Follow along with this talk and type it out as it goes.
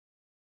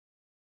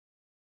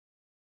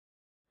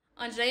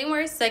On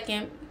January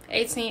 2nd,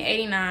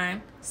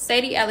 1889,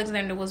 Sadie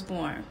Alexander was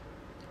born.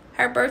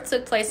 Her birth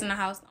took place in a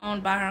house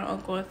owned by her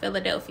uncle in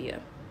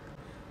Philadelphia.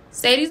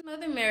 Sadie's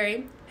mother,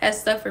 Mary, had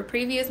suffered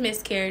previous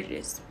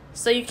miscarriages,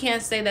 so you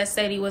can't say that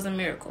Sadie was a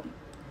miracle.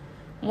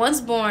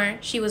 Once born,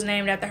 she was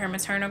named after her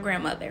maternal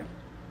grandmother.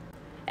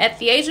 At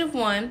the age of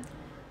 1,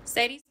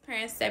 Sadie's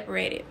parents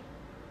separated.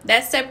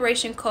 That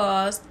separation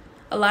caused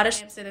a lot of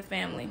shame to the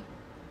family,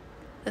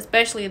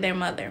 especially their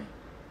mother.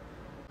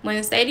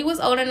 When Sadie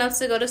was old enough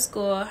to go to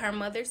school, her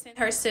mother sent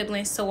her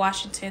siblings to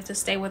Washington to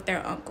stay with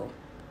their uncle.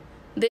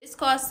 This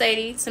caused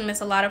Sadie to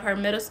miss a lot of her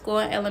middle school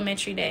and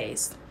elementary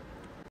days.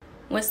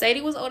 When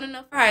Sadie was old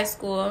enough for high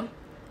school,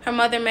 her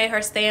mother made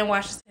her stay in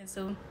Washington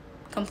to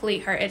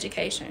complete her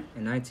education.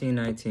 In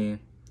 1919,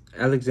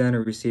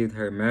 Alexander received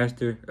her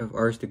Master of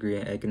Arts degree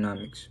in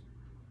economics.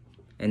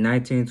 In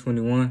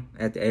 1921,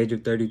 at the age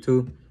of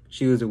 32,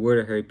 she was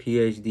awarded her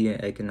PhD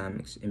in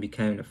economics and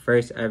became the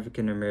first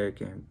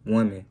African-American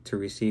woman to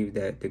receive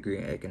that degree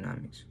in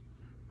economics.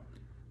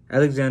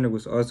 Alexander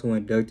was also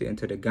inducted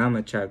into the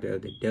Gamma chapter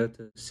of the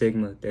Delta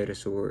Sigma Theta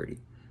sorority.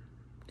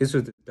 This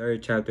was the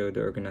third chapter of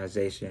the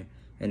organization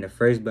and the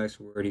first black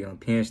sorority on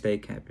Penn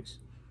State campus.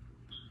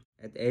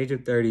 At the age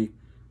of 30,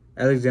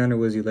 Alexander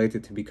was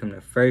elected to become the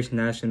first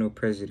national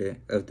president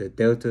of the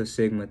Delta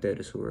Sigma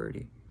Theta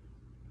sorority.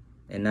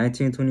 In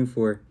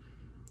 1924,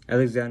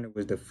 Alexander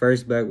was the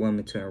first black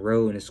woman to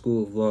enroll in the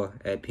School of Law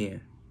at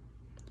Penn.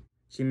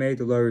 She made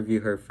the law review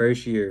her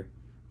first year,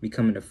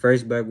 becoming the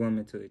first black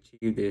woman to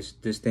achieve this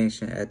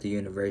distinction at the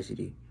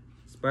university.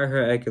 Despite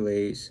her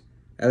accolades,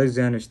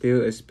 Alexander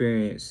still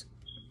experienced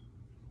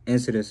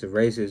incidents of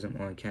racism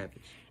on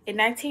campus. In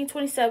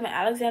 1927,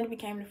 Alexander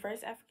became the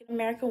first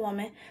African-American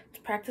woman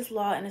to practice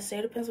law in the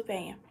state of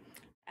Pennsylvania.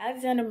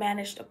 Alexander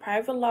managed a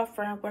private law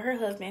firm with her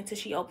husband until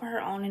she opened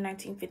her own in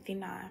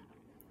 1959.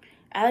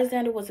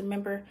 Alexander was a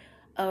member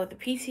of the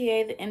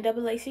PTA, the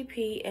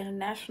NAACP, and the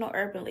National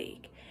Urban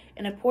League.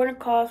 An important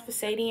cause for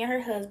Sadie and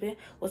her husband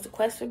was the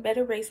quest for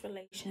better race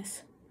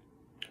relations.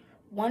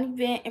 One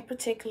event in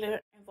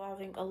particular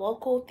involving a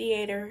local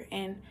theater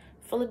in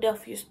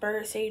Philadelphia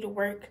spurred Sadie to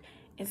work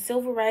in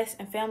civil rights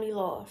and family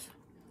laws.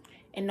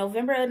 In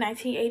November of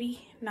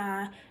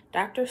 1989,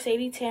 Dr.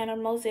 Sadie Tanner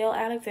Mossell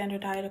Alexander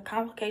died of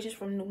complications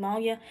from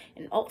pneumonia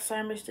and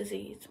Alzheimer's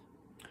disease.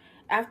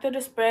 After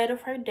the spread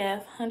of her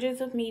death,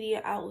 hundreds of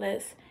media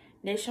outlets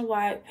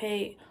nationwide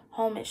paid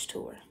homage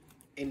to her.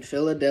 In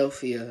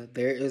Philadelphia,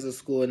 there is a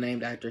school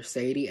named after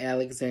Sadie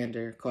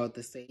Alexander called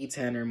the Sadie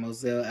Tanner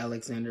Mossell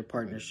Alexander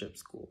Partnership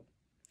School.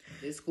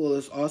 This school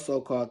is also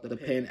called the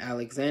Penn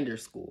Alexander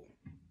School.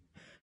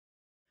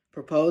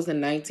 Proposed in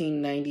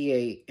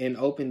 1998 and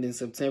opened in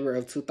September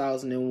of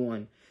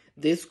 2001,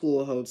 this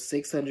school holds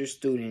 600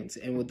 students,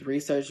 and with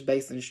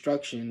research-based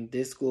instruction,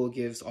 this school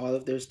gives all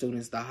of their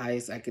students the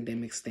highest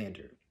academic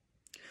standard.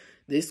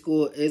 This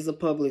school is a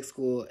public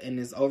school and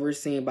is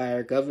overseen by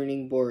our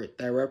governing board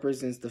that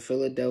represents the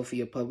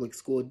Philadelphia Public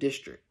School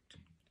District.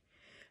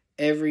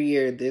 Every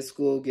year, this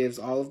school gives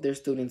all of their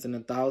students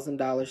an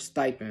 $1,000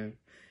 stipend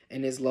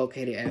and is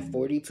located at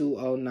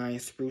 4209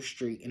 Spruce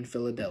Street in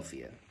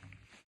Philadelphia.